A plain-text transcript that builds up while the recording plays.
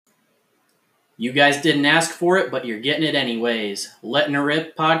You guys didn't ask for it, but you're getting it anyways. Letting Her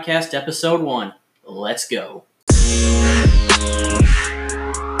Rip Podcast, Episode 1. Let's go.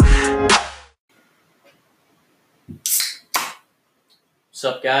 What's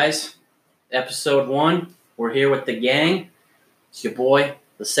up, guys? Episode 1. We're here with the gang. It's your boy,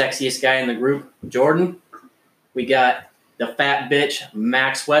 the sexiest guy in the group, Jordan. We got the fat bitch,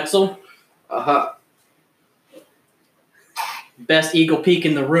 Max Wetzel. Best Eagle Peak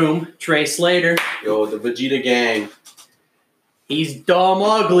in the room, Trey Slater. Yo, the Vegeta gang. He's dumb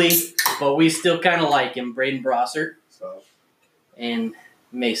ugly, but we still kind of like him, Braden Brossert. So, And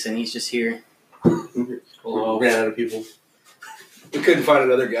Mason, he's just here. hello. Ran out of people. We couldn't find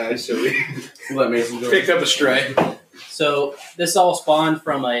another guy, so we Let Mason go. picked up a stray. So this all spawned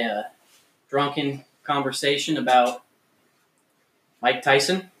from a drunken conversation about Mike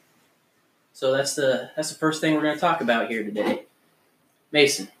Tyson. So that's the first thing we're going to talk about here today.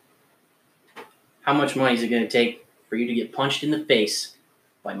 Mason, how much money is it going to take for you to get punched in the face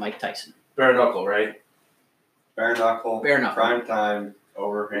by Mike Tyson? Bare knuckle, right? Bare knuckle. Bare knuckle. Prime time.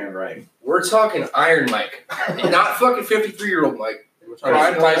 Overhand right. We're talking Iron Mike, not fucking 53-year-old Mike.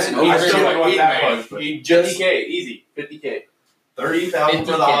 Prime Tyson. I He still really want want that that punch, but He just 50K, easy. 50K. 30,000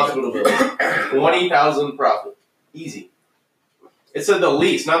 for the 50K. hospital bill. 20,000 profit. Easy. It said the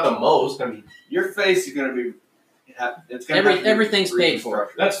least, not the most. I mean, your face is gonna be. It's gonna have to be Everything's paid for.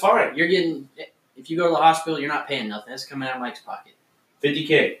 reconstructed. that's fine. You're getting, if you go to the hospital, you're not paying nothing. That's coming out of Mike's pocket.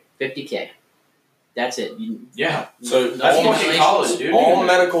 50K. $50K. That's it. Yeah. So That's all fucking college, dude. all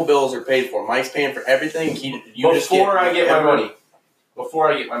medical bills are paid for. Mike's paying for everything. You just Before I get my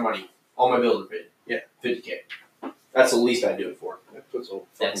every- money, all my bills are paid. Yeah, 50K. That's the least I do it for. That puts a fucking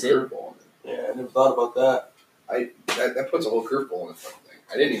That's it. curveball in it. Yeah, I never thought about that. That puts a whole curveball in the fucking thing.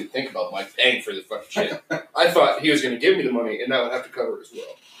 I didn't even think about Mike paying for the fucking shit. I thought he was going to give me the money, and that would have to cover it as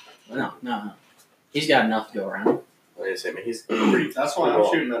well. No. He's got enough to go around. Like I say, man, he's pretty. That's why I'm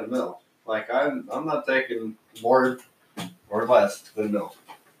shooting at a mill. Like I'm not taking more or less than a mill.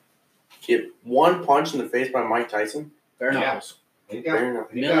 Get one punch in the face by Mike Tyson. Bare Yeah. knuckles. He Fair enough.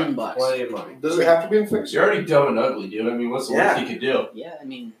 he $1 million. plenty of money. Does it have to be in fixed? You're already dumb and ugly, dude. I mean, what's the Yeah. worst you could do? Yeah, I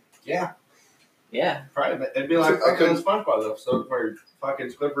mean. Yeah. Yeah. Probably, it'd be like I couldn't- fucking SpongeBob episode where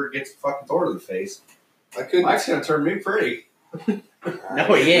fucking Squidward gets fucking Thor to the face. I couldn't. Mike's gonna turn me pretty.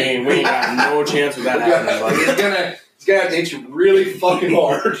 No, he ain't. We ain't got no chance with that happening, He's buddy. gonna have to hit you really fucking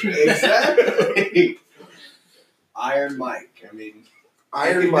hard. Exactly. Iron Mike. I mean,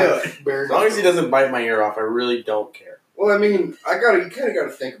 Iron You can Mike. Bare As long as he knuckle. doesn't bite my ear off, I really don't care. Well, I mean, you kind of got to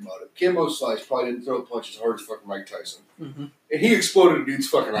think about it. Kimbo Slice probably didn't throw a punch as hard as fucking Mike Tyson, Mm-hmm. and he exploded a dude's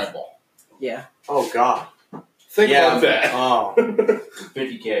fucking eyeball. Yeah. Oh God. Think Yeah. about that. Oh.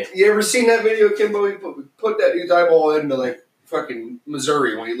 50K. You ever seen that video, Kimbo? He put that dude's eyeball into like fucking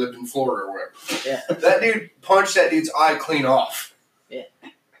Missouri when he lived in Florida or whatever. Yeah. That dude punched that dude's eye clean off. Yeah.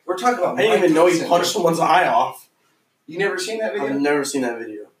 We're talking about. I didn't Mike even know he Tyson. punched someone's eye off. You never seen that video? I've never seen that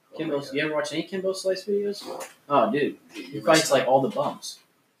video. Kimbo, you ever watch any Kimbo Slice videos? No. Oh, dude. He fights like all the bums.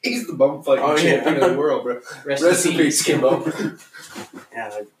 He's the bum fighting Oh, yeah. champion of the world, bro. Rest in peace, Kimbo. Yeah,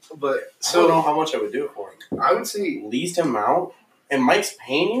 I But don't know so how much I would do it for him. I would say Leased him out, and Mike's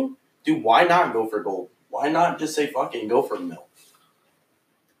paying you. Dude, why not go for gold? Why not just say fucking go for a mil?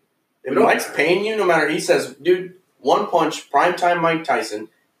 If We don't- Mike's paying you, no matter, he says, dude, one punch, primetime Mike Tyson,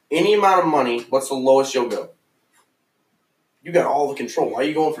 any amount of money, what's the lowest you'll go? You got all the control. Why are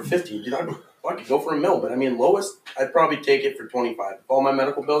you going for 50? Dude, I could go for a mil, but I mean, lowest, I'd probably take it for 25. If all my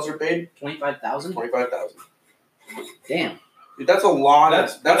medical bills are paid, 25,000? 25,000. Damn. Dude, that's a lot.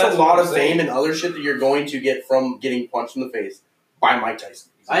 That's That's a lot what I'm of fame saying. and other shit that you're going to get from getting punched in the face by Mike Tyson.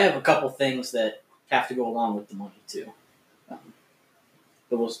 I have a couple things that have to go along with the money, too.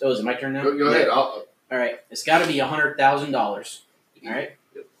 Is it my turn now? go ahead. All right. It's got to be $100,000. All right?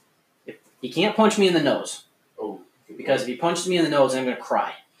 If he can't punch me in the nose. Oh. Because if he punches me in the nose, I'm going to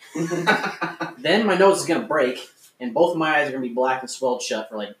cry. Then my nose is going to break, and both of my eyes are going to be black and swelled shut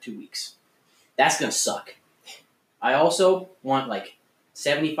for like 2 weeks. That's going to suck. I also want like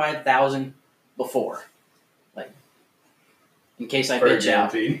 $75,000 before. Like, in case I bitch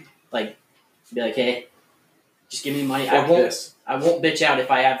out. Be like, hey, just give me money. I won't bitch out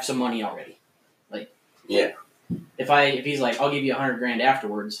if I have some money already. Like, Yeah. If he's like, I'll give you $100,000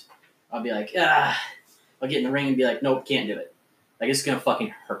 afterwards, I'll be like, I'll get in the ring and be like, nope, can't do it. Like, it's gonna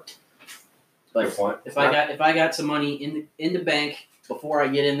fucking hurt. But Good point. if I got some money in the bank before I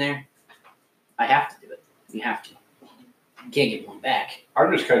get in there, I have to do it. You have to. You can't get one back.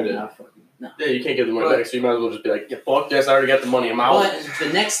 I'm just kind of. No. Yeah, you can't give the money back, so you might as well just be like, yeah, fuck this, I already got the money, I'm out. But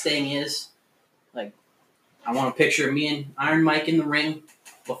the next thing is, like, I want a picture of me and Iron Mike in the ring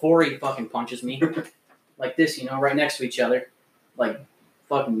before he fucking punches me, like this, you know, right next to each other, like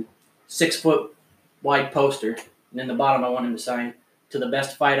fucking 6 foot wide poster, and in the bottom I want him to sign to the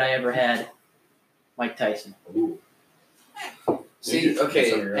best fight I ever had, Mike Tyson. Ooh. See,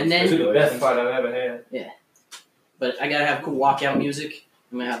 okay, And then- the best fight I've ever had. But I gotta have cool walkout music.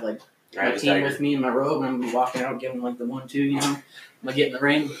 I'm gonna have like my Alright, team Tiger. with me in my robe, and I'm gonna be walking out, giving like the 1-2, you know. I'm gonna get in the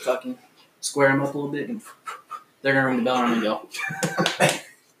ring, fucking square them up a little bit, and they're gonna ring the bell, and I'm gonna go.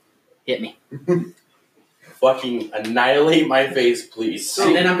 Hit me. Fucking annihilate my face, please.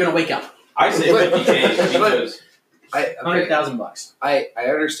 And then I'm gonna wake up. I say 50K because I $100,000. I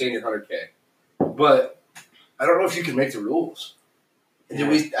understand your 100K, but I don't know if you can make the rules. I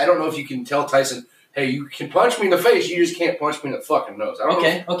don't know if you can tell Tyson, hey, you can punch me in the face, you just can't punch me in the fucking nose. I don't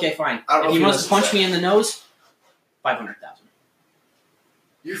know. Okay, fine. I don't know If if he he wants to listens punch to me in the nose, 500,000.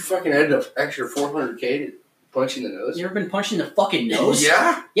 You fucking added an extra 400K to punch in the nose. You ever been punched in the fucking nose?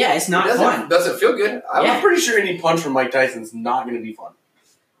 Yeah, Yeah, it's not fun. Doesn't feel good. I'm Yeah. pretty sure any punch from Mike Tyson's not going to be fun.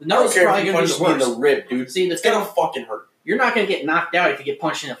 The I don't nose is care if probably he gonna be punches the me in the worst. rib, dude. See, It's going to fucking hurt. you're not gonna get knocked out if you get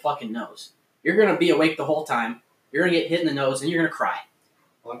punched in the fucking nose. You're gonna be awake the whole time. You're gonna get hit in the nose, and you're gonna cry.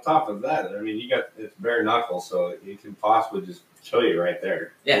 On top of that, I mean, you got it's bare knuckles, so it can possibly just kill you right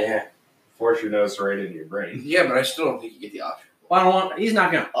there. Yeah. Force your nose right into your brain. Yeah, but I still don't think you get the option. Well, I don't want. He's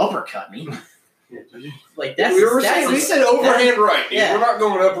not gonna uppercut me. Like that's we said overhand right. Dude. Yeah. We're not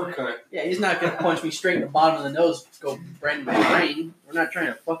going uppercut. Yeah, he's not gonna punch me straight in the bottom of the nose. Go right in my brain. We're not trying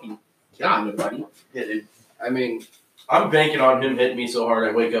to fucking kill anybody. Yeah, dude. I mean, I'm banking on him hitting me so hard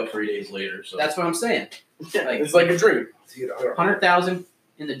I wake up 3 days later. So That's what I'm saying. Yeah, it's like a dream. dude, I don't 100,000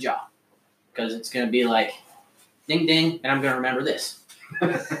 in the jaw, because it's gonna be like, ding ding, and I'm gonna remember this. All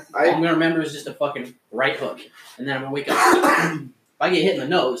I'm gonna remember is just a fucking right hook, and then I'm gonna wake up. If I get hit in the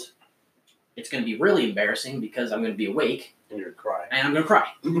nose, it's gonna be really embarrassing because I'm gonna be awake And you're crying. and I'm gonna cry.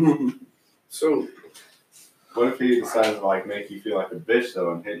 So, What if he decides to like make you feel like a bitch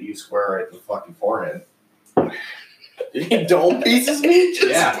though and hit you square right in the fucking forehead? Dome pieces me? Just,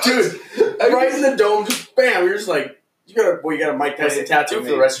 Yeah. Dude, right in the dome, just bam. You're just like, you got a Mike Tyson tattoo for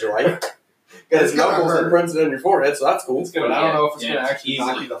the rest of your life. Got his It's gonna knuckles hurt. imprinted on your forehead, so that's cool. It's gonna, I don't know if it's Yeah, gonna actually knock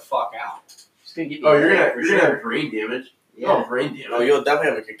easily. you the fuck out. It's gonna get oh, you you're there gonna for have sure. brain damage. Yeah. Oh, brain damage. Oh, you'll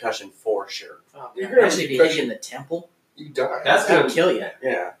definitely have a concussion for sure. Oh, You're man. gonna Actually, if you have hit you in the temple, you die. That's it's gonna gonna kill you.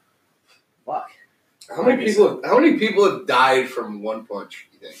 Yeah. Fuck. How many people have died from one punch,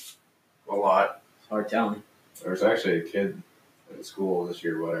 you think? a lot. Hard telling. There was actually a kid at school this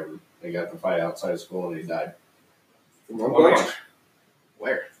year, whatever. They got in a fight outside of school and he died. From one One punch? punch.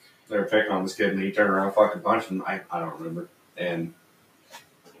 Where? They were picking on this kid and he turned around and fucking punched him. I don't remember. And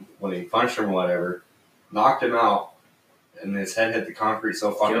when he punched him or whatever, knocked him out, and his head hit the concrete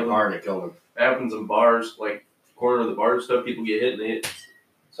so fucking Killed him. hard it killed him. It happens in bars, like corner of the bar and stuff. People get hit and they hit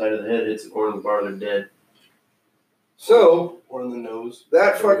side of the head hits the corner of the bar. They're dead. So, Or in the nose.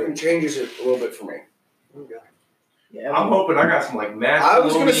 that fucking changes it a little bit for me. Oh, God. Yeah. I'm hoping I got some like math. I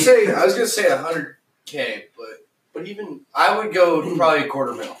was gonna say 100K, but even I would go probably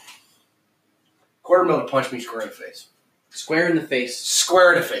 $250,000. $250,000 to punch me square in the face. Square in the face.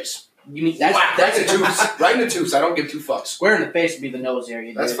 Square in the face. You mean that's Right in the tubes. Right in the tubes. I don't give two fucks. Square in the face would be the nose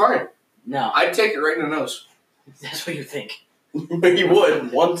area. That's dude. fine. No, I'd take it right in the nose. that's what you think. he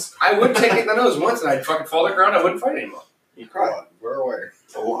would once. I would take it in the nose once, and I'd fucking fall to the ground. I wouldn't fight anymore. He cried We're aware.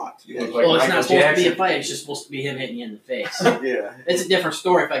 a lot. You look like Well, it's Michael not supposed Jackson. to be a fight. It's just supposed to be him hitting you in the face. Yeah. It's a different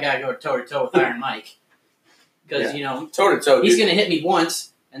story if I gotta go toe to toe with Iron Mike, because you know Toe to toe. he's dude. gonna hit me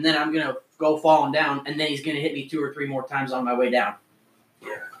once, and then I'm gonna go falling down, and then he's gonna hit me 2 or 3 more times on my way down.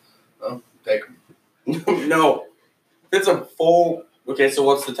 Take him. No. If it's a full. Okay, so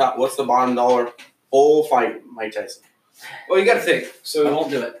what's the bottom dollar? Full fight, Mike Tyson. Well, you got to think. I So won't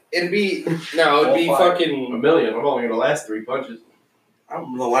do it. it'd be Full be fight. fucking. $1 million. I'm only gonna last 3 punches.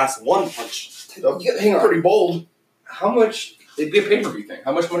 I'm the last one punch. Hang on. Pretty bold. How much? It'd be a pay per view thing.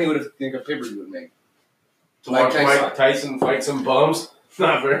 How much money would you think a pay per view would make? To Mike watch Tyson. Mike Tyson fight some bums,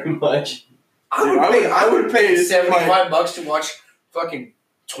 not very much. I would pay to see $75 to watch fucking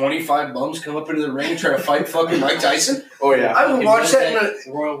 25 bums come up into the ring and try to fight fucking Mike Tyson. Oh yeah. I would watch that in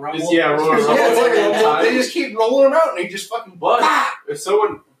a. Royal Rumble. Just, yeah, Royal Rumble. Yeah, it's like Rumble a- time. they just keep rolling him out, and he just fucking. But Ah! if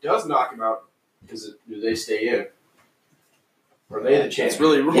someone does knock him out, do they stay in? Or are they the It's champion?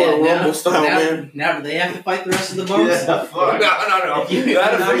 really Royal Rumble style, man. Now do they have to fight the rest of the bums? Yeah, No, fuck. no. If you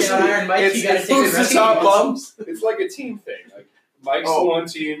That knock officially- out Iron Mike, you gotta take the who's rest the of top the bums? It's like a team thing. Like Mike's Oh. the one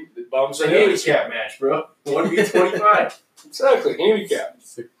team, the bums It's are a the other. handicap match, bro. 1v25. Exactly, handicap.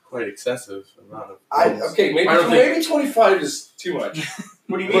 It's a quite excessive amount of. Okay, maybe I don't think- maybe 25 is too much.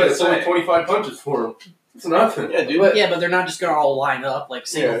 What do you mean? It's only 25 punches for him. It's nothing. Yeah, dude. Yeah, but they're not just gonna all line up like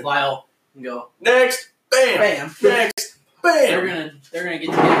single Yeah. file and go Next, bam, bam. next, They're bam. gonna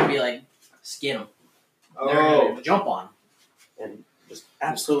get together and be like skin them. They're gonna jump on 'em. And just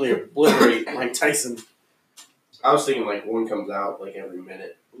absolutely obliterate Mike Tyson. I was thinking like one comes out like every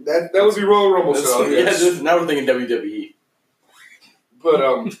minute. That would be Royal Rumble That's- style. yeah, Yes. dude, now we're thinking WWE.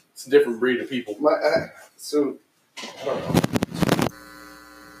 But It's a different breed of people. so I don't know.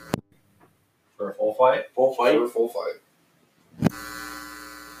 For a full fight? Full fight. For a full fight.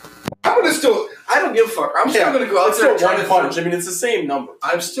 I'm gonna still. I don't give a fuck. I'm still gonna go out It's there still and one try to punch. I mean, it's the same number.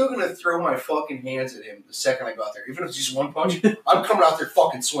 I'm still gonna throw my fucking hands at him the second I go out there, even if it's just one punch. I'm coming out there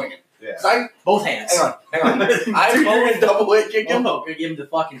fucking swinging. Yeah. 'Cause I Both hands. hang on. Dude, you're gonna double leg kick him. Oh, gonna give him the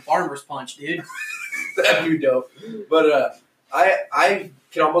fucking farmer's punch, dude. That'd be dope. But I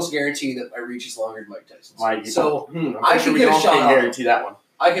can almost guarantee that my reach is longer than Mike Tyson's. So I'm I pretty can we get a all shot can on him. guarantee that one.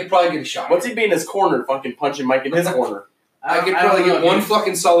 I could probably get a shot. What's he be in his corner, fucking punching Mike in his corner? I could don't probably know, get one dude.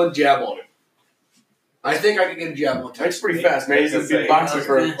 fucking solid jab on him. I think I could get a jab on Mike's Tyson. pretty fast, man. He's a I big was boxer I was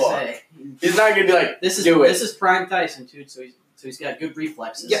for a gonna fuck. say, He's not gonna be like, this is do it. this is prime Tyson, dude. So he's got good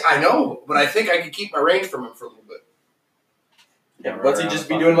reflexes. Yeah, I know, but I think I could keep my range from him for a little bit. Yeah, what's he just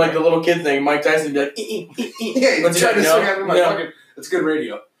be doing like the little kid thing? Mike Tyson be like, Yeah, you're What's he trying to like, swing no? at me. My No. fucking. It's good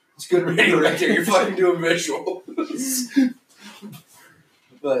radio. It's good radio right there. You're fucking doing visual.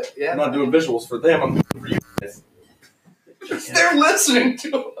 But yeah, I'm not doing visuals for them. I'm doing it for you guys. they're listening to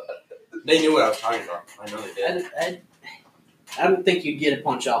it. They knew what I was talking about. I know they did. I don't think you'd get a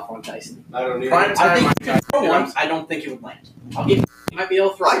punch off on Tyson. I don't need Prime it. I time. think Mike you could throw Tyson. one. I don't think it would land. I'll give. You might be able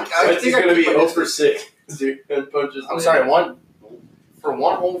to throw. one. I He's think I gonna be could 0 for 6. Dude, punches. I'm sorry, for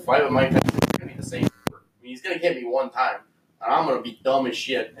one whole fight with Mike Tyson, it's gonna be the same. I mean, he's gonna hit me one time, and I'm gonna be dumb as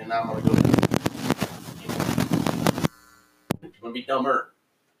shit, and I'm gonna go. I'm gonna be dumber.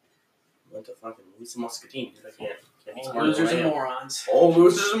 I went to fucking Lisa Muscatine because I can't be smarter Losers than I and am. morons. All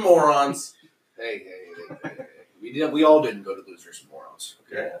losers and morons. Hey. We all didn't go to losers and morons.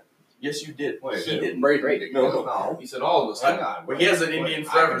 Okay. Yeah. Yes, you did. Wait, he who? didn't. Brady. No. He said all of us. What? Hang on. Well, he has an Indian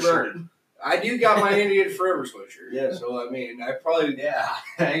Forever shirt. I do got my Indian Forever sweatshirt. Yeah. So I mean, I probably Yeah.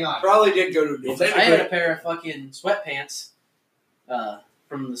 Hang on. did go to. I had a pair of fucking sweatpants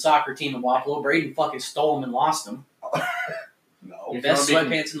from the soccer team in Wapello. Braden fucking stole them and lost them. No. If Best you wanna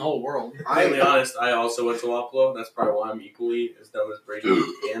be sweatpants in the whole world. completely honest, I also went to Wapello. That's probably why I'm equally as dumb as Brady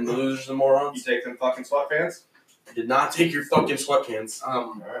and the losers and You morons. take them fucking sweatpants? I did not take your fucking sweatpants.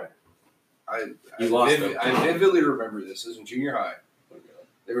 Alright. You lost them. I vividly remember this. This was in junior high.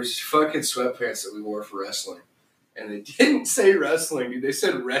 There was fucking sweatpants that we wore for wrestling, and they didn't say wrestling, dude. They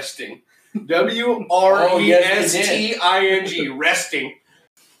said resting. WRESTING. Resting.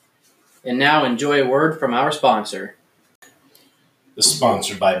 And now enjoy a word from our sponsor. This is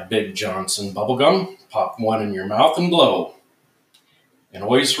sponsored by Big Johnson Bubblegum. Pop one in your mouth and blow. And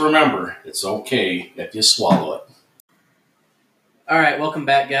always remember, it's okay if you swallow it. All right, welcome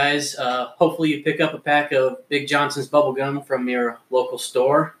back, guys. Hopefully you pick up a pack of Big Johnson's bubblegum from your local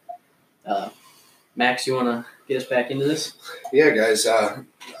store. Max, you want to get us back into this? Yeah, guys.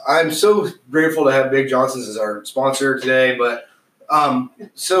 I'm so grateful to have Big Johnson's as our sponsor today. But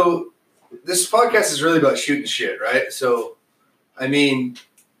so this podcast is really about shooting shit, right? So, I mean,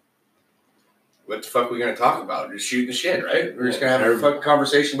 what the fuck are we going to talk about? Just shooting the shit, right? We're just going to have a fucking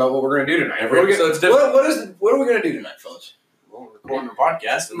conversation about what we're going to do tonight. Every What are we episode's gonna- different. what are we going to do tonight, fellas? We'll record a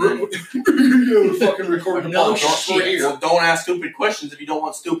podcast and then. We're fucking recording the No podcast. shit. We're here. Well, don't ask stupid questions if you don't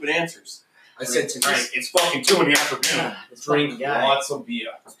want stupid answers. I said tonight. It's fucking 2 in the afternoon. This fucking guy. Lots of beer.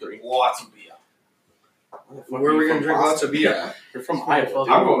 Lots of beer. Where are we going to drink lots of beer at? You're from Iowa.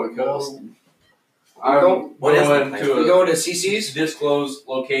 I'm going to go. Boston. I'm What is going that? to We a going to CC's? disclosed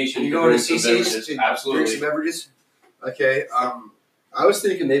location. You going to drink some CC's beverages. to Absolutely. drink some beverages? Okay. I was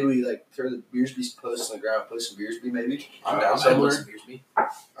thinking maybe we like throw the Beersby post on the ground, play some Beersby maybe. I'm down. Somewhere. Some Beersby.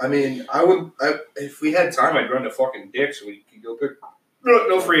 I mean, if we had time, I'd run to fucking Dick's so we could go pick.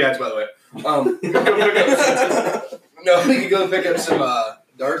 No free ads, by the way. We could go pick up we could go pick up some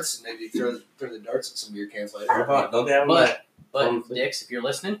darts and maybe throw the darts at some beer cans later. Don't they have But Dix, if you're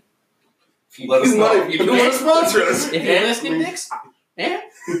listening, If you Let us know. want to sponsor us, if you're listening, Dix, yeah.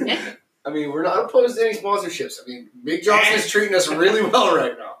 I mean, we're not opposed to any sponsorships. I mean, Big Johnson is treating us really well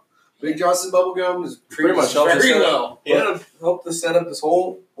right now. Big Johnson Bubblegum is treating Pretty much us helped us very set well. up. He had to help to set up this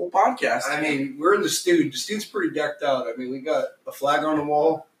whole podcast. I mean, we're in the Stewed. The Stewed's pretty decked out. I mean, we got a flag on the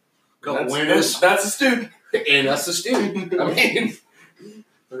wall, a couple windows, That's a student. and that's the Stewed. I mean,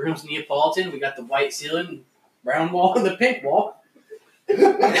 The room's Neapolitan. We got the white ceiling, brown wall, and the pink wall. It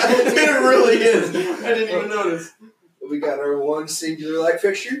really is. I didn't even notice. we got our one singular light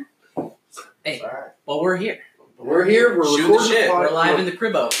fixture. Hey, Alright. well, we're here. We're here. We're Shoot the recording shit. the We're pod- live in the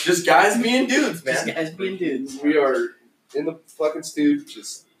cribbo. Just guys being dudes, These man. guys being dudes. We are in the fucking stew,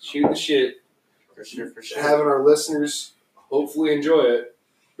 just shooting the shit, For sure. having our listeners hopefully enjoy it.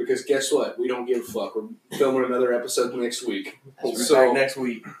 Because guess what? We don't give a fuck. We're filming another episode next week. We're So, back next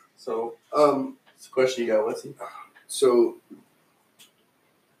week. So, it's the question you got, what's he? so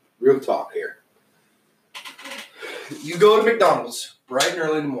real talk here. You go to McDonald's bright and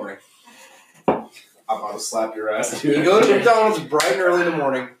early in the morning. I'm about to slap your ass, You go to McDonald's bright and early in the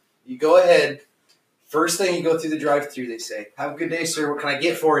morning. You go ahead. First thing you go through the drive-thru, they say, "Have a good day, sir. What can I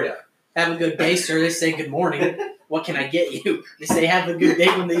get for you?" Have a good day, sir. They say good morning. What can I get you? They say have a good day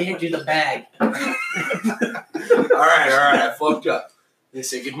when they hand you the bag. All right. I fucked up. They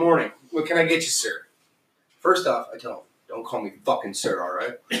say, "Good morning. What can I get you, sir?" First off, I tell them, "Don't call me fucking sir, all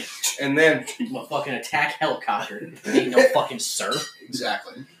right?" And then, I'm a fucking attack helicopter. Ain't no fucking sir.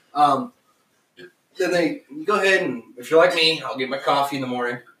 exactly. Then they go ahead and, if you're like me, I'll get my coffee in the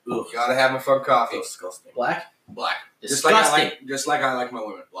morning. Ugh. Gotta have my fucking coffee. Disgusting. Black? Black. Disgusting. Just like I like my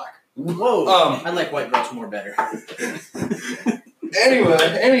women black. Whoa. Um, I like white girls more better. Anyway,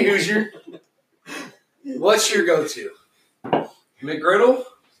 any Hoosier, what's your go-to? McGriddle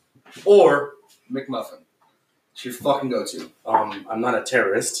or McMuffin? What's your fucking go-to? I'm not a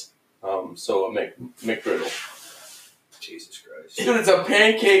terrorist, so a McGriddle. Jesus Christ. Dude, it's a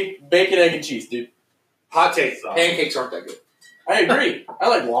pancake, bacon, egg, and cheese, dude. hot take. Pancakes aren't that good. I agree. I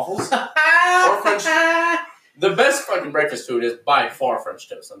like waffles. Or French. The best fucking breakfast food is by far French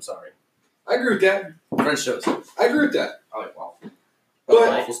toast. I'm sorry. I agree with that. French toast. I agree with that. I like waffles. I like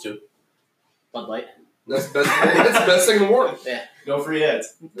But- waffles too. Bud Light. That's the best. That's the best thing in the morning. Go free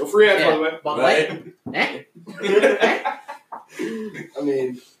ads. No free ads, by Yeah. the way. Bud Light. Eh? I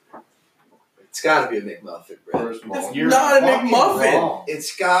mean, It's gotta be a McMuffin, bro. First of all, It's not a McMuffin. wrong.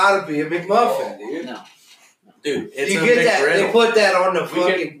 It's gotta be a McMuffin, dude. No. Dude, it's You a get that? They McGriddle. put that on the We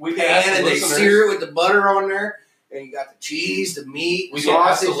fucking can- we can ask pan the and they listeners. sear it with the butter on there, and you got the cheese, the meat, We can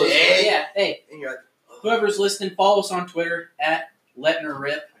ask the sausage, the listeners. egg, Yeah, hey, and you're like, whoever's listening, follow us on Twitter at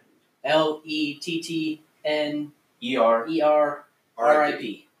LetnerRip. LETTNERRIP. ER.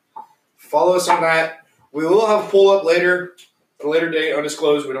 follow us on that. We will have a pull up later, at a later date,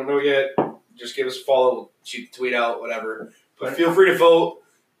 undisclosed. We don't know yet. Just give us a follow. We'll shoot the tweet out, whatever. But feel free to vote.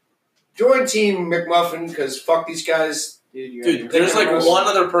 Join Team McMuffin because fuck these guys. Dude, there's like one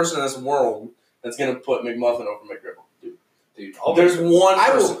other person in this world that's gonna put McMuffin over McGriddle. Dude, There's one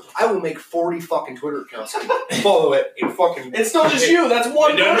person. I will make 40 fucking Twitter accounts. follow it and fucking. It's not just you. That's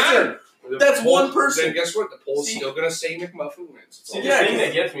one It doesn't person. matter. The That's poll- one person. Then guess what? The poll's See- still gonna say McMuffin wins. It's See, all the Yeah, thing 'cause-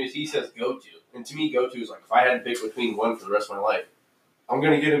 that gets me is he says go to. And to me, go to is like if I had to pick between one for the rest of my life, I'm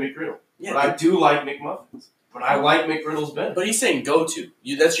going to get a McGriddle. Yeah, But I do like McMuffins. But I like McGriddles better. But he's saying go to.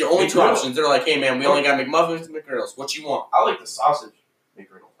 That's your only two McGriddle. options. They're like, hey man, we only got McMuffins and McGriddles. What you want? I like the sausage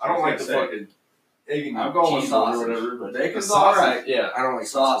McGriddle. I don't like the Say. fucking egg and I'm going with cheese one sausage. or whatever. But Bacon's the sausage, alright. yeah. I don't like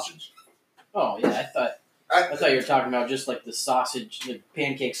Sausage. Oh, yeah, I thought you were talking about just like the sausage, the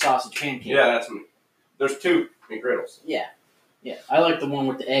sausage pancake. Yeah, that's me. There's two McGriddles. Yeah. I like the one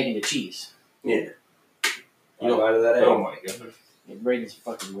with the egg and the cheese. Yeah. You don't bite of that egg. Oh my goodness. Yeah, Braden's a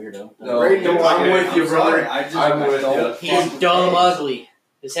fucking weirdo. No, Braden don't like I'm it. with you, I'm brother. sorry. I just I'm with don't you. He's fuck dumb, with ugly.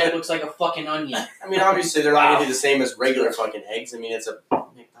 His head looks like a fucking onion. I mean, obviously they're not gonna be the same as regular fucking eggs. I mean, it's a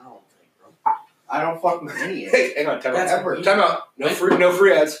McDonald's egg, bro. I don't fuck with any egg. Hey, hang on, time That's out. weird. Time out. No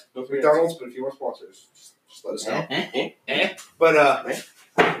free ads. No free McDonald's, but if you want sponsors, just let us know.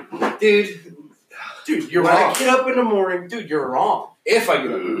 But, dude, Dude, you're when I wrong. get up in the morning, Dude, you're wrong. If I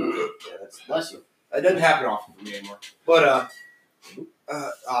get up. Yeah, that's Bless you. that doesn't happen often for me anymore. But, a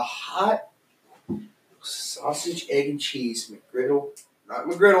hot sausage, egg, and cheese McGriddle. Not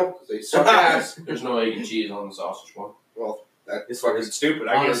McGriddle, because they suck ass. There's no egg and cheese on the sausage one. Well, that is fucking stupid.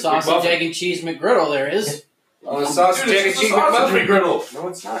 I On get a sausage, egg, and cheese McGriddle, there is. On a sausage, Dude, egg, and it's cheese a sausage McMuffin. McGriddle. No,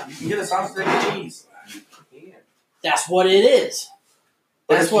 it's not. You can get a sausage, egg, and cheese. That's what it is.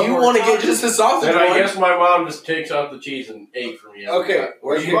 But That's if what you we're want to get talking- just a sausage Then I one, guess my mom just takes out the cheese and egg for me. Okay,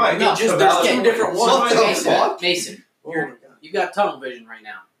 Where's okay. mine? No, just there's there's two different ones. What the Mason, fuck? Mason, Oh my God. you got tunnel vision right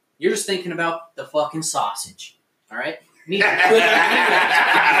now. You're just thinking about the fucking sausage. All right?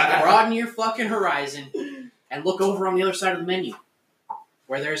 Broaden your fucking horizon and look over on the other side of the menu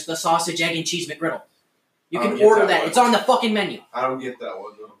where there's the sausage, egg, and cheese McGriddle. You I can don't get order that that. one. It's on the fucking menu. I don't get that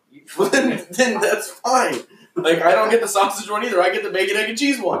one though. Well, then that's fine. Like, I don't get the sausage one either. I get the bacon, egg, and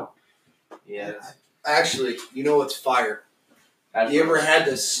cheese one. Yeah. Actually, you know what's fire? You ever had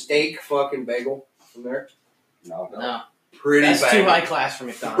the steak fucking bagel from there? No. No. Pretty That's banging. too high class for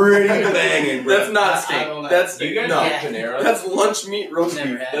McDonald's. Pretty banging, bro. That's not I steak. don't know. That's Do you guys Yeah. like Panera? That's lunch meat roast Never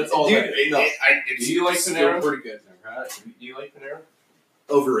beef. had That's it. all. Dude, that, no. it's Do you like still Panera? pretty good. Do you like Panera?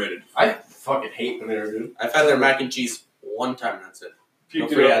 Overrated. I fucking hate Panera, dude. I've had their mac and cheese one time. That's it. No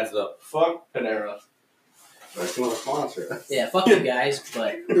Puke free it up. ads though. Fuck Panera. That's not a sponsor. Yeah, fuck you guys,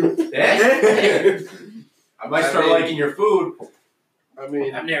 but I might start I mean- liking your food. I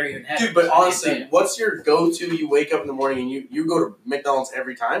mean, I've never even had Dude, it. but so I can't honestly, say it. what's your go-to? You wake up in the morning and you go to McDonald's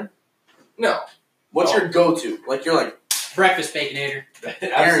every time. no. What's Oh. your go-to? Like you're like, Breakfast Baconator.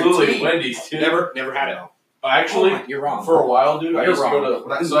 Absolutely, Guaranteed. Wendy's too. Never had it. Actually, Oh, you're wrong. for a while, dude, I You're used to go wrong. to.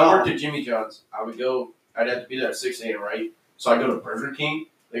 When I, so I worked at Jimmy John's. I would go. I'd have to be there at 6 a.m. Right? So I go to Burger King.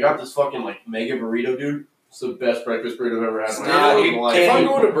 They got this fucking like mega burrito, dude. It's the best breakfast burrito I've ever had. in my Nah, fucking dude, life. If I'm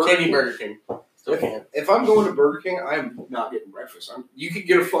going to Burger Candy King, Burger King. Still can't. if I'm going to Burger King, I'm not getting breakfast. You could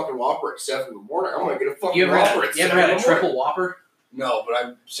get a fucking Whopper at 7 in the morning. I'm gonna get a fucking You ever Whopper had, at you 7 ever had in a the morning. triple Whopper? No, but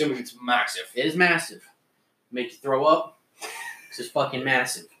I'm assuming it's massive. It is massive. Make you throw up. It's just fucking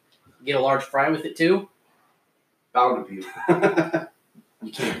massive. Get a large fry with it too. Bound to be.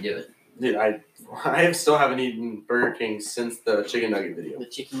 You can't do it. Dude, still haven't eaten Burger King since the chicken nugget video. The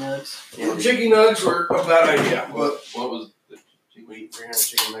chicken nuggets. Chicken nuggets were a bad idea. But What was the We eat 300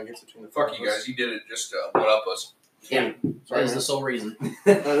 chicken nuggets between the fuck you guys, you did it just to one up us. Yeah, Sorry, that is man. the sole reason.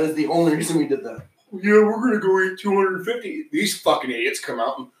 That is the only reason we did that. Yeah, we're gonna go eat 250. These fucking idiots come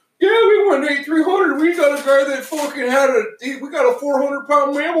out and we went and ate 300. We got a guy that fucking we got a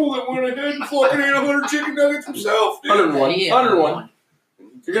 400-pound mammal that went ahead and fucking ate 100 chicken nuggets himself. Dude. 101. Yeah, 101.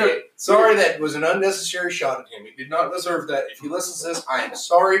 You're gonna, Sorry, that was an unnecessary shot at him. He did not deserve that. If he listens to this, I am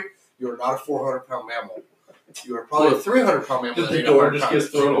sorry. You are not a 400-pound mammal. You are probably a 300-pound mammal. Just that the ate door 100 just pounds.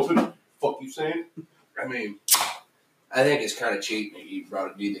 gets thrown open. Fuck you saying? I mean, I think it's kind of cheap that you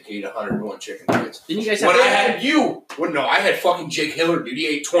brought a dude that ate 101 chicken nuggets. Didn't you guys have When I had you, well, no, I had fucking Jake Hillard, dude. He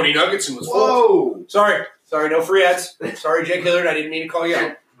ate 20 nuggets and was full. Whoa! Sorry, no free ads. Sorry, Jake Hillard. I didn't mean to call you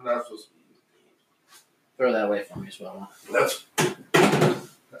out. Not supposed to throw that away from me as well? That's.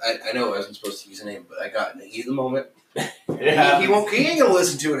 I know I wasn't supposed to use a name, but I got in the heat of the moment. be. He ain't gonna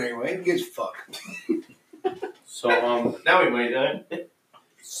listen to it anyway. He gives a fuck. so, Now we might.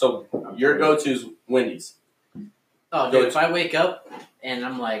 so your go-to is Wendy's. Oh, dude, if I wake up and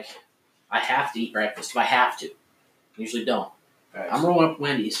I'm like, I have to eat breakfast. If I have to, usually don't. I'm rolling up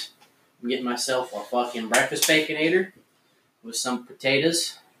Wendy's. I'm getting myself a fucking breakfast Baconator with some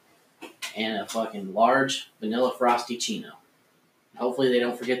potatoes and a fucking large vanilla frosty chino. Hopefully they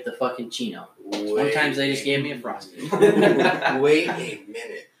don't forget the fucking chino. Sometimes they just gave me a frosty. Wait a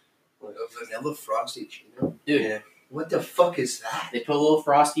minute. A vanilla frosty chino? Dude, Yeah. What the fuck is that? they put a little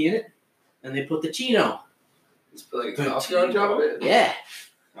frosty in it, and they put the chino. It's like a coffee on top of it? Yeah,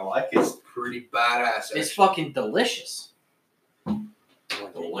 I like it. It's pretty badass. it's actually. fucking delicious.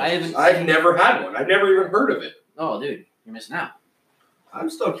 I haven't. I've never had one. I've never even heard of it. Oh, dude, you're missing out. I'm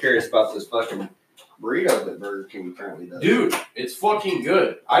still curious about this fucking burrito that Burger King currently does. Dude, it's fucking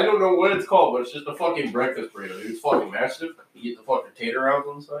good. I don't know what it's called, but it's just a fucking breakfast burrito, dude. It's fucking massive. You get the fucking tater rounds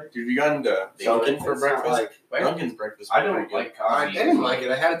on the side. Dude, you got into Dunkin' for It's not breakfast? like- Dunkin's breakfast. I is don't pretty like I coffee. didn't like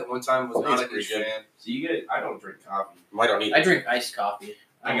it. I had it the one time. Was It's not a pretty huge good. fan. So you get. I don't drink coffee. good. I don't eat. I drink iced coffee.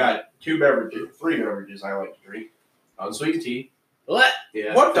 I got 3 beverages I like to drink. Unsweetened tea. What?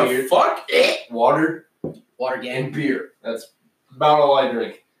 Yeah. What the figured. fuck? Water Water and gang. beer. That's about all I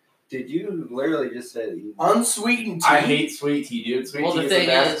drink. Did you literally just say that you? Unsweetened tea. I hate sweet tea, dude. Sweet Well, tea the is thing the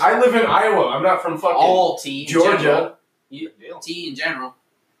best. is- I live in Iowa. I'm not from fucking All tea. In Georgia. general. Tea in general.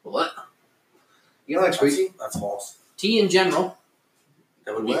 What? You don't like sweet tea? That's false. Tea in general.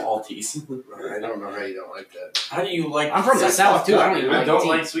 That would be What? all teas. I don't know how you don't like that. How do you like? I'm from the That's South, fucked too. I up, don't even dude. I don't tea.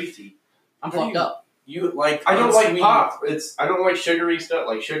 like sweet tea. I'm How do fucked up. You like? I don't like unsweetened- pop. I don't like sugary stuff,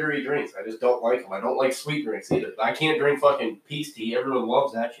 like sugary drinks. I just don't like them. I don't like sweet drinks either. I can't drink fucking peace tea. Everyone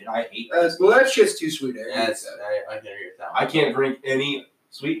loves that shit. I hate that. Well, that shit's too sweet. I agree Yeah, with that. I can agree with that. I can't drink any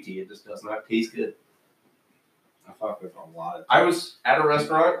sweet tea. It just does not taste good. I fuck with a lot of. I was at a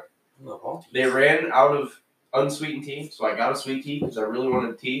restaurant. love all teas. They ran out of unsweetened tea, so I got a sweet tea because I really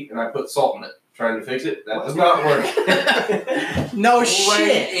wanted tea, and I put salt in it, trying to fix it. That does not work. No Wait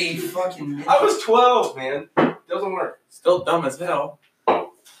a fucking minute. I was 12, man. Doesn't work. Still dumb as hell.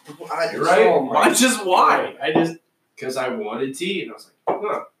 You're right. Oh my- Why? Just why? I just because I wanted tea, and I was like,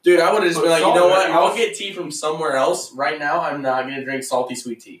 huh. Dude, I would have just Put been like, you salt know in what? it. I'll get tea from somewhere else. Right now, I'm not gonna drink salty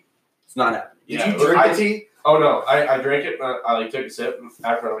sweet tea. It's not happening. Did Yeah, you drink I- the tea? Oh no, I drank it. And I like took a sip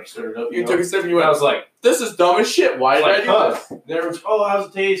after I like stirred it up. You took a sip and you I went, was like, "This is dumb as shit. Why did I do this?" And everyone's like, oh, how's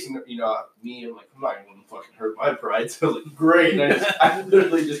it taste? And I'm like, I'm not going to fucking hurt my pride. So I was like, great. And I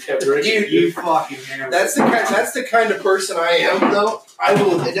literally just kept drinking. Dude, You fucking hammer. That's the kind of person I am, though. I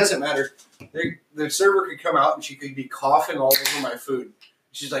will. It doesn't matter. The server could come out and she could be coughing all over my food.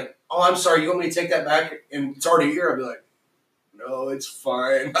 She's like, "Oh, I'm sorry. You want me to take that back?" And it's already here. I'll be like, "No, it's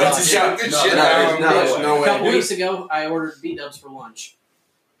fine." I just shut this shit down. there's no A way. couple weeks ago, I ordered B-dubs for lunch,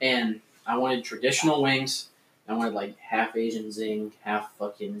 and I wanted traditional wings. I wanted like half Asian zing, half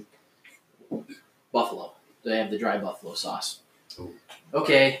fucking buffalo. They have the dry buffalo sauce.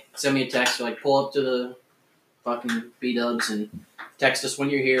 Okay, send me a text. Like, pull up to the fucking B-dubs and text us when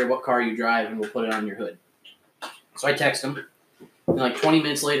you're here, what car you drive, and we'll put it on your hood. So I text them. And like 20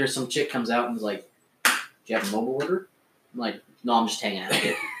 minutes later, some chick comes out and is like, "Do you have a mobile order?" I'm like, "No, I'm just hanging out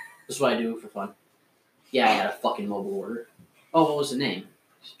here. This is what I do for fun." "Yeah, I had a fucking mobile order." "Oh, what was the name?"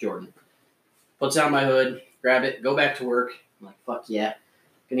 "It's Jordan." Puts it on my hood, grab it, go back to work. I'm like, fuck yeah.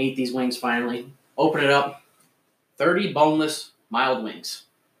 Gonna eat these wings finally. Open it up. 30 boneless, mild wings.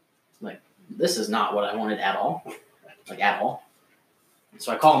 I'm like, this is not what I wanted at all. Like, at all.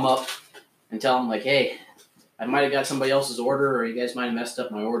 So I call them up and tell them, like, hey, I might have got somebody else's order, or you guys might have messed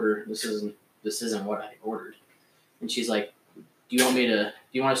up my order. This isn't what I ordered. And she's like, do you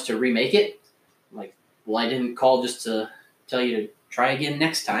want us to remake it? I'm like, well, I didn't call just to tell you to try again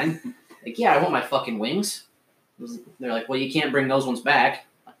next time. Like, yeah, I want my fucking wings. They're like, well, you can't bring those ones back.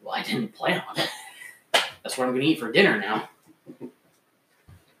 I'm like, well, I didn't plan on it. That's what I'm going to eat for dinner now.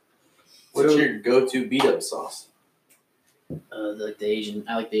 What's your go-to beat-up sauce? I like the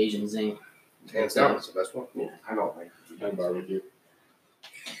Asian zing. Hands down, it's the best one. I don't like barbecue.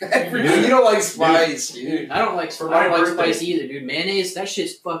 You don't like spice, dude. I don't like spice either, dude. Mayonnaise, that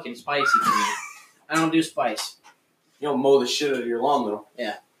shit's fucking spicy to me. I don't do spice. You don't mow the shit out of your lawn, though.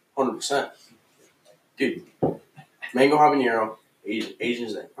 Yeah. 100%. Dude, mango habanero, Asian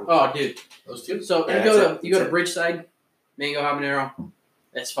zing. Oh, dude. Those two. So Yeah, you go to Bridgeside, mango habanero,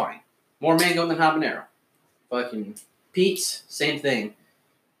 that's fine. More mango than habanero. Fucking Pete's, same thing.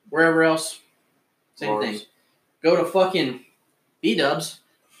 Wherever else, same Mars. thing. Go to fucking B-dubs.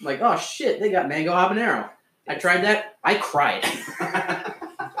 I'm like, oh shit, they got mango habanero. I tried that. I cried.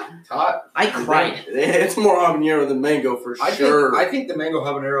 Hot. I cried. It's more habanero than mango for sure. I think the mango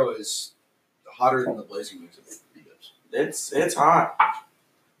habanero is hotter than the blazing wings of B-dubs. It's hot.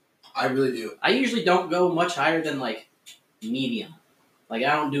 I really do. I usually don't go much higher than like medium. Like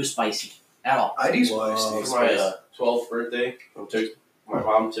I don't do spicy at all. I do For spice. my 12th birthday, my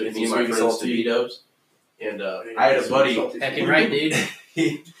mom took me and my friends to B-dubs. And I had a buddy. Heckin' right,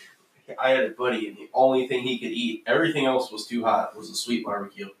 dude. I had a buddy, and the only thing he could eat, everything else was too hot, was a sweet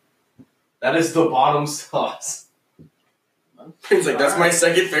barbecue. That is the bottom sauce. It's like, that's my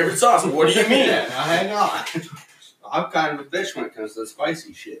second favorite sauce. What do you mean? Yeah, now hang on. I'm kind of a bitch when it comes to the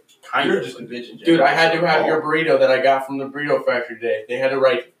spicy shit. You're just a bitch in general. Dude, I had to have your burrito that I got from the burrito factory today. They had to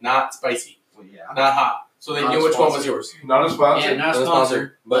write, not spicy, Well, yeah. not hot. So they Not knew which one was sponsored. yours. Not a sponsor. Yeah, not Not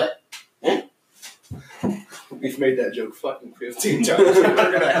sponsored, but We've made that joke fucking 15 times. They're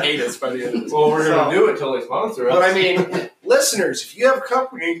gonna hate us by the end of this. Well, we're going to do it till they sponsor us. But I mean, listeners, if you have a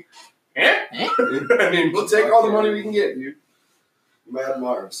company, I mean, we'll take all the money we can get, dude. Mad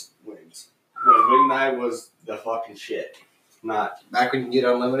Marv's wings. When wing night was the fucking shit. Not. Back when you can get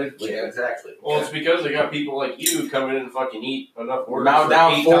unlimited. Yeah, exactly. Well, it's because they got people like you coming in and fucking eat enough orders Now for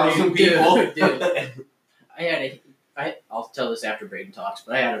down 8,000 people. Dude. I'll tell this after Braden talks,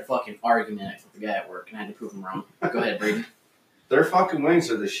 but I had a fucking argument with the guy at work, and I had to prove him wrong. Go ahead, Braden. Their fucking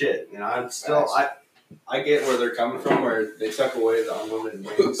wings are the shit. You know, I'm still. I get where they're coming from, where they took away the unlimited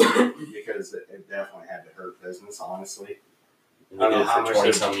wings because it definitely had to hurt business, honestly. I don't know how much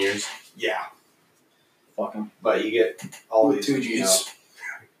 20 some years. Yeah, Fuck him. but you get all these Two you know, Gs.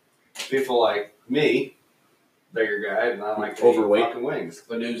 people like me, bigger guy, and I'm like Overweight. fucking wings.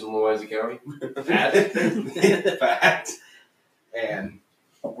 The news in Louisa County. Fact. And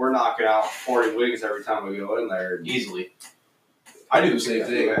we're knocking out 40 wings every time we go in there. Easily. I do the same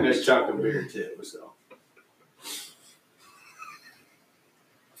thing. And a chunk of beer too. So.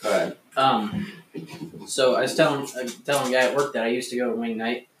 Go ahead. So I was telling a guy at work that I used to go to wing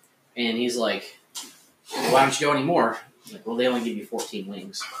night, and he's like, why don't you go anymore? I'm like, well, they only give you 14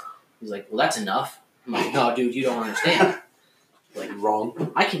 wings. He's like, well, that's enough. I'm like, no, dude, you don't understand. Like,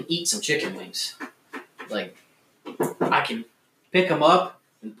 Wrong. I can eat some chicken wings. Like, I can pick them up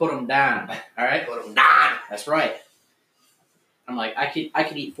and put them down. All right? Put them down. That's right. I'm like, I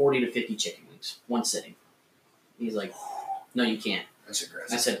could eat 40 to 50 chicken wings, one sitting. He's like, no, you can't. That's I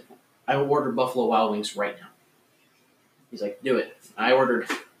aggressive. said, I will order Buffalo Wild Wings right now. He's like, do it. I ordered,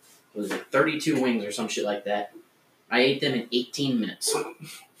 what was it, 32 wings or some shit like that. I ate them in 18 minutes.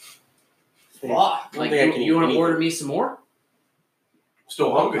 Fuck. Like, you want to order me some more?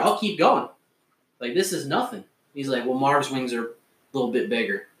 Still hungry. I'll keep going. Like, this is nothing. He's like, well, Marv's wings are a little bit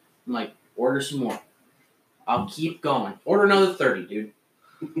bigger. I'm like, order some more. I'll keep going. Order another 30, dude.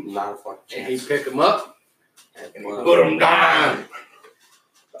 Not a fucking And he chance. pick them up and he Well, put them down.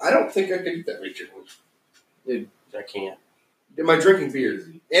 I don't think I could eat that many chicken wings. I can't. Am I drinking beer?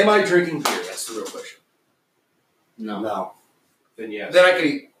 Am I drinking beer? That's the real question. No. No. Then yes. Then I could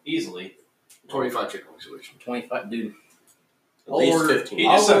eat Easily. 25 chicken wings a week. 25, dude. At least order- 15. He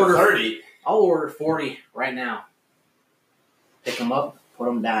just said I'll order- 30. I'll order 40 right now. Pick them up, put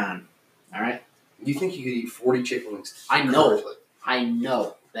them down. All right? You think you could eat 40 chicken wings? I know. currently? I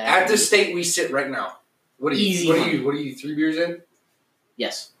know that. At the state we sit right now. What are you? Easy What are money. you? What are you? 3 beers in?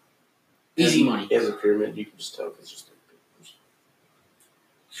 Yes. Easy money. He has a pyramid. You can just tell it's just.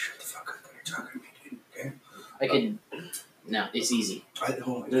 Shut the fuck up! You're talking to me, dude. Okay. I could. No, it's easy. I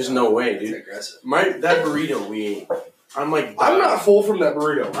don't. There's no way, That's dude. aggressive. That burrito we ate. I'm like, I'm not full from that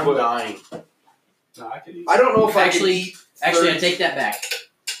burrito. I'm but dying. No, I could eat. I don't know if Actually- I could eat. Actually, I take that back.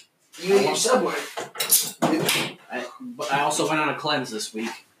 You eat Subway. But I also went on a cleanse this week.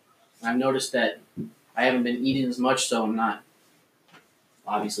 I've noticed that I haven't been eating as much, so I'm not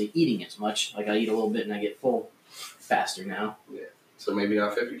obviously eating as much. Like I eat a little bit and I get full faster now. So maybe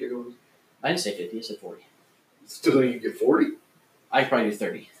not 50 chicken wings. I didn't say 50, I said 40. Still, you get 40. I could probably do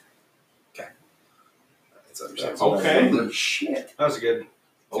 30. That's understandable. Okay. Holy shit. That was a good.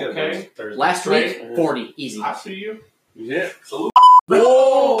 Okay. Thursday. Last Right. week, 40, easy. I see you. Yeah. Salute.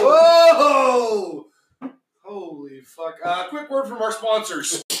 Whoa! Holy fuck. Quick word from our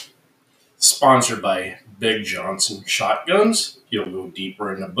sponsors. Sponsored by Big Johnson Shotguns. You'll go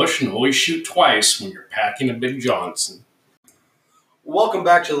deeper in the bush and always shoot twice when you're packing a Big Johnson. Welcome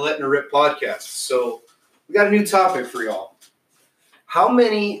back to the Letting It Rip podcast. So, we got a new topic for y'all. How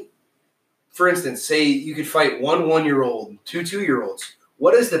many, for instance, say you could fight one 1-year-old, two 2-year-olds.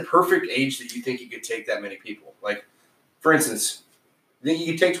 What is the perfect age that you think you could take that many people? Like, for instance, you think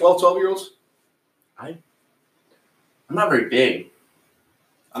you could take 12-year-olds? I'm not very big.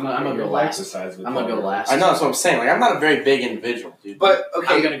 I'm gonna go Like last. the size of a I'm gonna go 12-year-old. last. I know that's what I'm saying. Like, I'm not a very big individual, dude. But,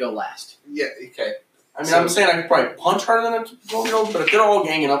 okay. I'm gonna go last. Yeah, okay. I mean, I'm saying I could probably punch harder than a 12-year-old, but if they're all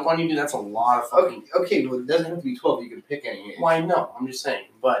ganging up on you, dude, that's a lot of fucking. Okay, well, it doesn't have to be 12. You can pick any age. Well, I know. I'm just saying.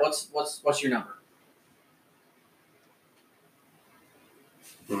 But What's your number?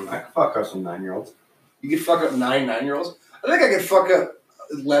 I could fuck up some 9-year-olds. You could fuck up 9-year-olds. I think I could fuck up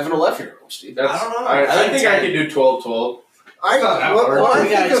 11-year-olds, dude. That's, I don't know. I I think think I 10. could do 12. I not that what, hard. what I We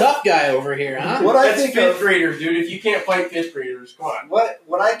got think a of, tough guy over here, huh? what I That's think fifth of, graders, dude. If you can't fight fifth graders, come on.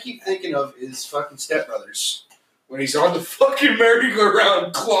 what I keep thinking of is fucking Step Brothers. When he's on the fucking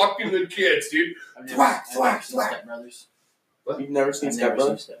merry-go-round clocking the kids, dude. I've never, Thwack, I've thwack, never seen thwack. Step Brothers. you've never seen I've Step never seen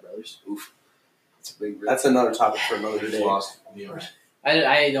Brothers? Step Brothers. It's a big That's another topic for another Just day. lost viewers.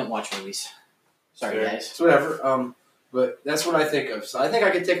 I don't watch movies. Sorry, Fair. guys. It's whatever. But that's what I think of. So I think I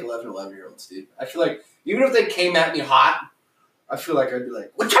could take 11-year-olds, dude. I feel like even if they came at me hot, I feel like I'd be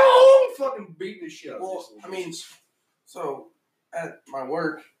like, "What's wrong?" Fucking beating the shit out of Well, these little I mean, bitches. so at my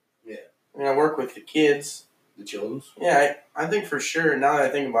work, Yeah. I mean, I work with the kids. the children's. Yeah, I think for sure, now that I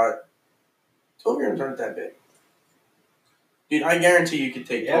think about it, 12-year-olds aren't that big. Dude, I guarantee you could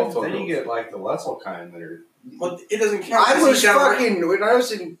take Yeah, 12, but then you 12-year-olds. get like the Wessel kind that are. But it doesn't count. I was You gotta- fucking when I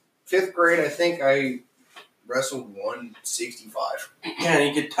was in 5th grade. I think I wrestled 165. Yeah,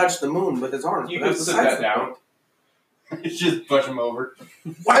 and he could touch the moon with his arms. You but could that's sit besides that down. Just push them over.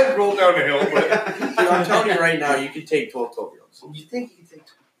 I rolled down the hill, but Dude, I'm telling you right now, you could take 12-year-olds. you think you could take?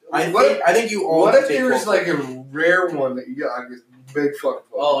 I think you all What could if take there's 12. like a rare one that you got like this big fucking?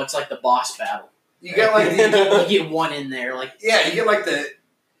 Oh, it's like the boss battle. You get like the You get one in there, like yeah, you get like the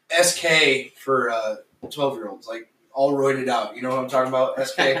SK for 12-year-olds, like all roided out. You know what I'm talking about?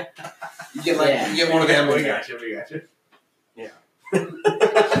 SK. You get like Yeah. you get one of them. We in there. got you. We got you.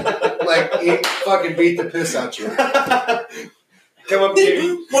 Like it fucking beat the piss out you. Come up,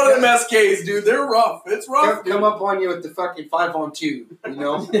 One of them SKs, dude. They're rough. It's rough. come up on you with the fucking 5-on-2. You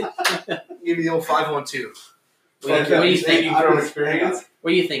know, give you the old 5-on-2. What do you think? From experience?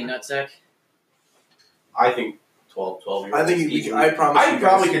 What do you think, Nutsack? I think 12 year olds. I think we can, I promise I you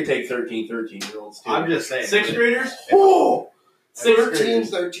probably guys. could take 13-year-olds too. I'm just saying. 6th graders? Oh, Sixth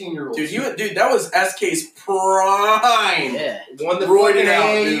 13-year-olds. Dude, that was SK's prime. Yeah. won the roided fucking out,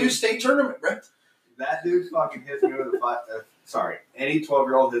 AAU dude. state tournament, bro. That dude fucking hits me with a sorry, any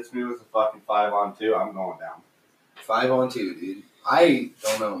 12-year-old hits me with a fucking 5-on-2, I'm going down. 5-on-2, dude. I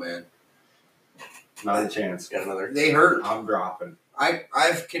don't know, man. Not a chance. Got another. They hurt. I'm dropping. I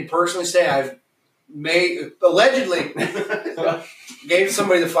can personally say I've allegedly gave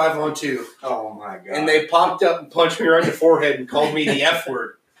somebody the 5-on-2, Oh my god. and they popped up and punched me right in the forehead and called me the F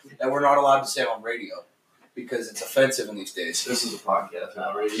word that we're not allowed to say on radio because it's offensive in these days. This is a podcast,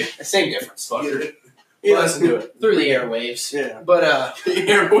 not radio. Same difference. Fucker. He listen to it. Through the airwaves. Yeah. But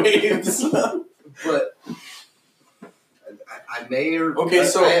Airwaves. but I may or Okay,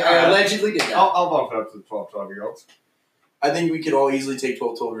 so, I allegedly did that. I'll bump it up to the 12-year-olds. I think we could all easily take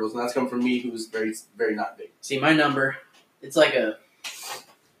 12-year-olds, and that's coming from me, who's very, very not big. See, my number, it's like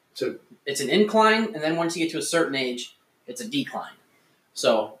it's an incline, and then once you get to a certain age, it's a decline.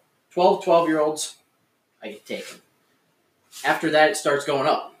 So, 12-year-olds, I can take them. After that, it starts going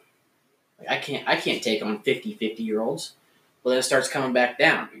up. Like, I can't take on 50-year-olds. Well, then it starts coming back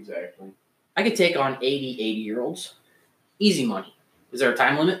down. Exactly. I could take on 80-year-olds. Easy money. Is there a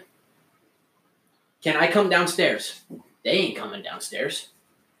time limit? Can I come downstairs? They ain't coming downstairs.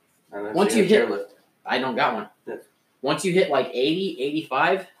 Once you hit, I don't got one. Yeah. Once you hit like 80,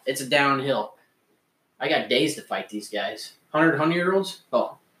 85, it's a downhill. I got days to fight these guys. 100-year-olds?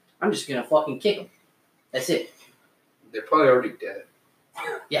 Oh, I'm just going to fucking kick them. That's it. They're probably already dead.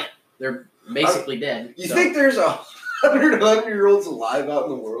 They're basically dead. You so. think there's 100-year-olds alive out in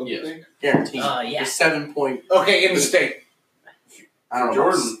the world? Yes. You think? Guaranteed. Yeah. There's 7 point. Okay, in the state. I don't know.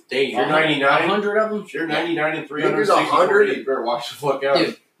 Jordan, Dave. you're 99. 100 of them? If you're 99 and Think there's 360, 100? you better watch the fuck out.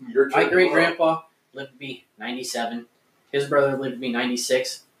 Dude, Your My turn great-grandpa lived to be 97. His brother lived to be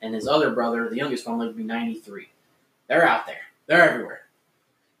 96. And his other brother, the youngest one, lived to be 93. They're out there. They're everywhere.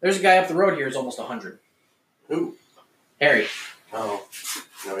 There's a guy up the road here who's almost 100. Who? Harry. Oh.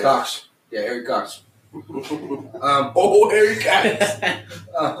 No, yeah. Cox. Yeah, Harry Cox. Oh, Harry Cox.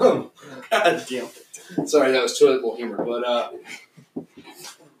 Um, God damn it. sorry, that was toilet bowl humor. But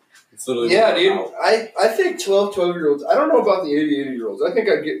It's literally yeah, dude. I think 12-year-olds. I don't know about the 80-year-olds. I think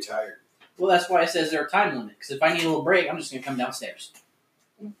I'd get tired. Well, that's why it says there a time limit. Because if I need a little break, I'm just going to come downstairs.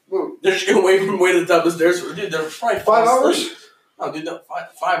 Well, They're just gonna wait from way to the top of the stairs. Dude, they're probably 5 hours? asleep. Oh, dude,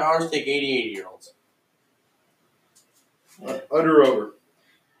 5 hours take 80-year-olds. Under or over.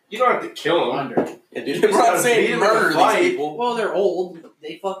 You don't have to kill them. Under. Yeah, dude. You We're just not gotta beat saying 'em murder in a these fight. people. Well, they're old.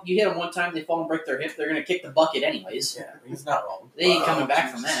 You hit them one time, they fall and break their hip. They're going to kick the bucket anyways. Yeah, he's not wrong. They ain't coming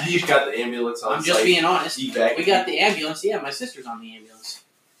back from that. You've got the ambulance on I'm just site. being honest. Evac. We got the ambulance. Yeah, my sister's on the ambulance.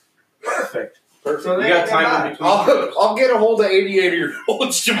 Perfect. So you got time in between. I'll get a hold of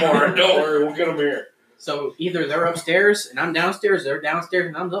 80-year-olds tomorrow. Don't worry, we'll get them here. So either they're upstairs and I'm downstairs, they're downstairs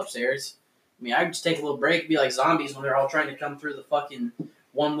and I'm upstairs. I mean, I just take a little break, be like zombies when they're all trying to come through the fucking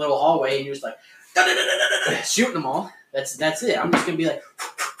one little hallway, and you're just like shooting them all. That's it. I'm just gonna be like,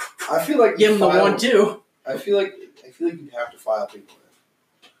 I feel like give them the 1-2. I feel like you'd have to file people.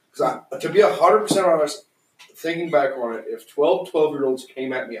 Because to be 100% honest, thinking back on it, if 12-year-olds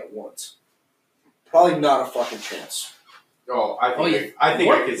came at me at once, probably not a fucking chance. Oh, I think, yeah. I think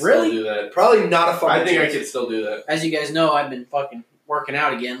What? I could Really? still do that. Probably not a fucking I think chance. I could still do that. As you guys know, I've been fucking working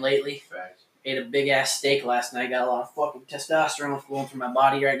out again lately. Facts. Ate a big ass steak last night. Got a lot of fucking testosterone flowing through my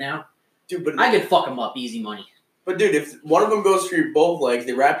body right now. Dude, but I could fuck them up easy money. dude, if one of them goes for your both legs,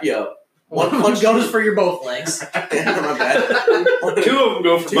 they wrap you up. One punch goes for your both legs. My bad. 2 of them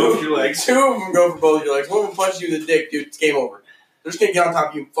go for both your legs. 2 of them go for both your legs. One of them punches you in the dick, dude. It's game over. They're just gonna get on top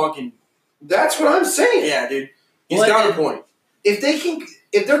of you and fucking. That's what I'm saying. Yeah, dude. He's Well, counterpoint. If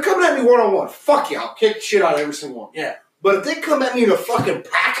they're coming at me one-on-one, fuck yeah, I'll kick the shit out of every single one. Yeah. But if they come at me in a fucking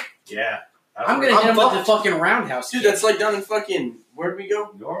pack, Yeah. I'm gonna hit them with the fucking roundhouse. Dude, kick. that's like down in fucking. Where'd we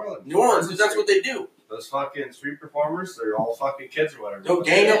go? New Orleans. New Orleans, dude. That's what they do. Those fucking street performers, they're all fucking kids or whatever. They'll But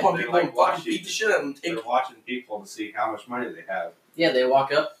gang they- up on they people like and fucking watching- beat the shit out of them. Take They're watching people to see how much money they have. Yeah, they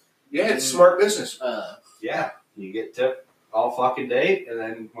walk up. yeah, it's smart business. Yeah. You get tipped all fucking day, and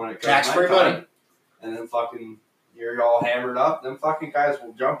then when it comes Tax-free nighttime, money. and then fucking you're all hammered up, them fucking guys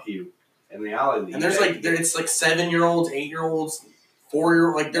will jump you in the alley. And there's like it's like 7-year-olds, 8-year-olds,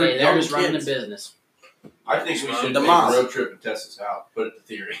 4-year-olds. Like they're Hey, young they're just running the kids. business. I think we should The take mob. a road trip and test this out. Put it to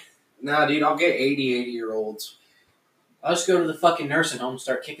theory. Nah, dude, I'll get 80-year-olds. I'll just go to the fucking nursing home and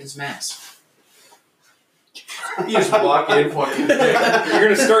start kicking some ass. You just walk in, fucking dick. You're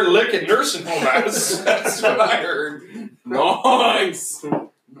gonna start licking nursing home ass. That's what I heard. Nice.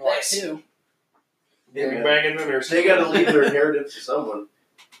 That too. Bang banging the nursing. They got to leave their inheritance to someone.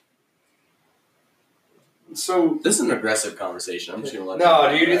 So This is an aggressive conversation. I'm just gonna let. no,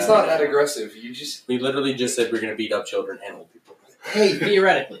 that- dude, it's not that aggressive. You just We literally just said we're gonna beat up children and old people. hey,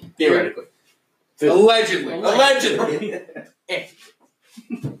 Theoretically. Theoretically. allegedly. Allegedly.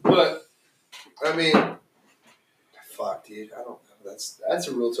 But I mean, fuck, dude, I don't know. That's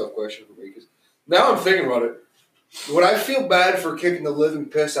a real tough question for me because Now I'm thinking about it. Would I feel bad for kicking the living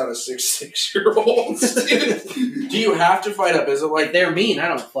piss out of 6-6-year-olds? Do you have to fight up? Is it If like, they're mean, I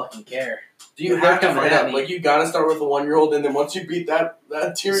don't fucking care. do you If they're have to coming fight at up? me. Like, you gotta start with a 1-year-old, and then once you beat that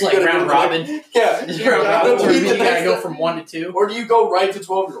tier, It's you like gotta round go to robin. Yeah. Just you round gotta robin. beat You the gotta next- go from 1 to 2. Or do you go right to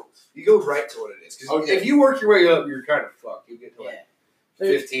 12-year-olds? You go right to what it is. 'Cause Okay. if you work your way up, you're kind of fucked. You get to like Yeah.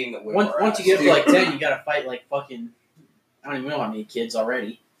 15 to win. Once you get up to like 10, you gotta fight like fucking. I don't even know how many kids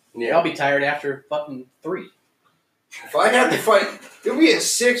already. Yeah. I'll be tired after fucking 3. If I had to fight, it'll be at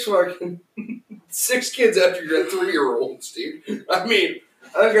 6 kids after you're at 3-year-olds, dude. I mean,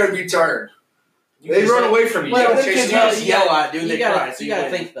 I'm gonna be tired. They run away from you. Well, You gotta them chase kids them gotta- out. just yell at, dude. You They gotta, cry. So you gotta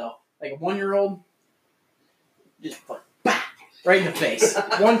win. think though. Like a 1-year-old, just fuck, bah, right in the face.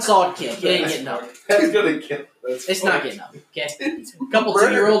 One solid kick. It ain't getting up. That's gonna kill. It's not getting up. Okay. A couple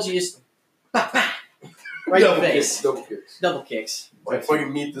 2-year-olds, you just bah, bah, right in the face. Double kicks. Double kicks. Like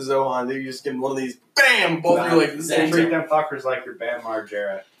fucking meet the Zohan, dude. You just give him one of these, bam, both of you like the They same treat time. them fuckers like your Bam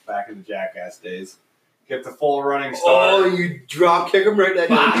Margera back in the Jackass days. Get the full running Oh, start. you drop kick him right in that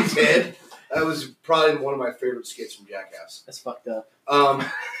guy's head. That was probably one of my favorite skits from Jackass. That's fucked up.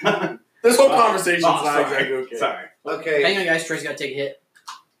 This whole conversation's Oh, not sorry. exactly okay. Sorry. Okay. Hang on, guys. Trey's gotta take a hit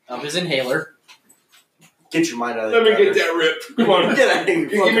of his inhaler. Get your mind out of Let that. me get that rip. Come on. Get out of here.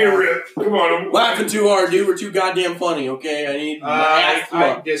 Give me a rip. Come on. I'm laughing too hard, dude. We're too goddamn funny, okay? I need my asthma.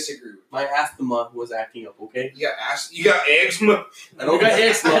 I disagree. My asthma was acting up, okay? You got eczema. I don't got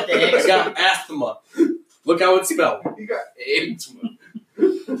asthma. I got asthma. Look how it's spelled. You got eczema.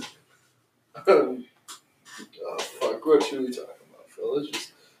 Oh fuck! What should we talk about, fellas?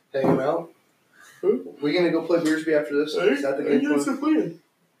 Just hanging out. We gonna go play Beersby after this? Is that the game plan?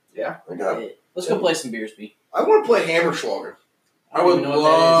 Yeah, I got it. Let's go play some Beersby. I want to play Hammerschlager. I would don't even know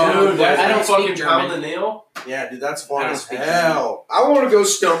what that is. love that. I don't fucking speak German. pound the nail. Yeah, dude, that's I fun don't as speak hell. I want to go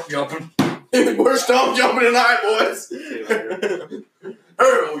stump jumping. We're stomp jumping tonight, boys.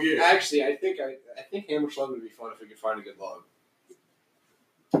 Hell yeah. Actually, I think Hammerschlager would be fun if we could find a good log.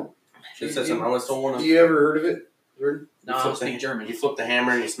 Just said something. I was still You ever heard of it? Heard? No, I don't speak German. You flip the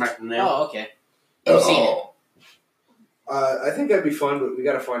hammer and you smack the nail. Oh, okay. I've seen it. I think that'd be fun, but we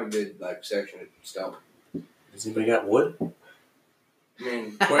got to find a good section at stump. Has anybody got wood? I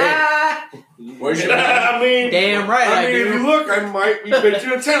mean, Where's your I mean, Damn right I if do. you look, I might be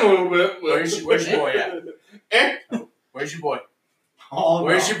pitching a 10 a little bit. But Where's your boy at? Eh? Where's your boy? Oh,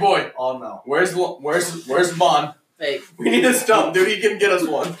 Where's your boy? Oh, no. Where's Bond? Hey, We need a stump, dude. He can get us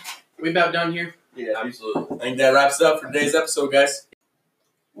one. we about done here? Yeah, Absolutely. I think that wraps it up for today's episode, guys.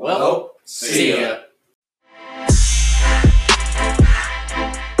 Well, see ya.